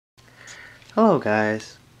Hello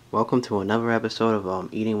guys, welcome to another episode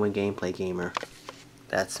of Eating with Gameplay Gamer.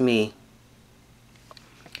 That's me.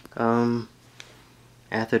 After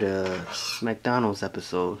the McDonald's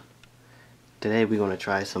episode, today we're gonna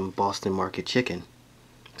try some Boston Market chicken.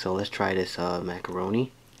 So let's try this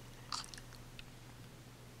macaroni.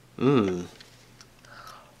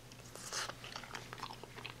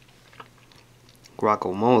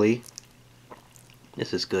 Guacamole.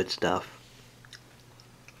 This is good stuff.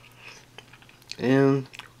 And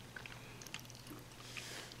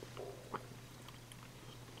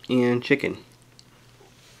chicken.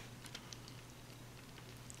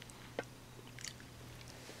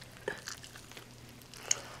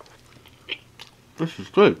 This is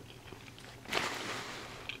good.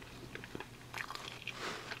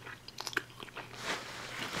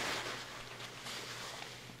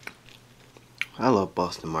 I love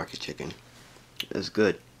Boston Market chicken. It's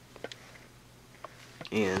good.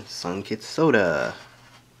 And sunkist soda.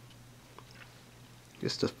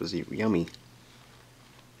 This stuff is yummy.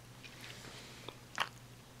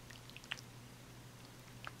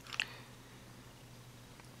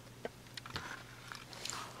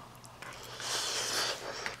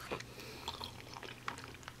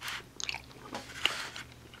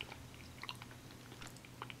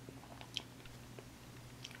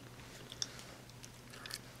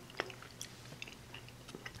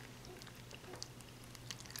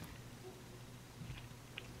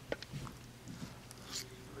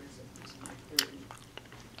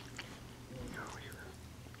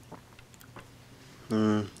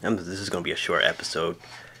 This is gonna be a short episode,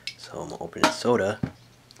 so I'm gonna open this soda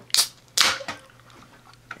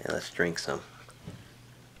and let's drink some.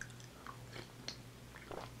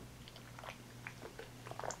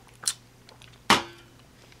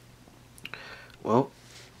 Well,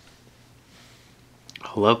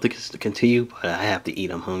 I love to continue, but I have to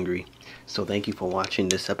eat. I'm hungry. So thank you for watching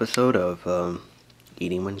this episode of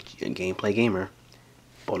Eating with Gameplay Gamer.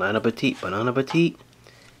 Bon appetit, bon appetit.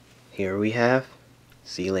 Here we have.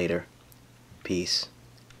 See you later. Peace.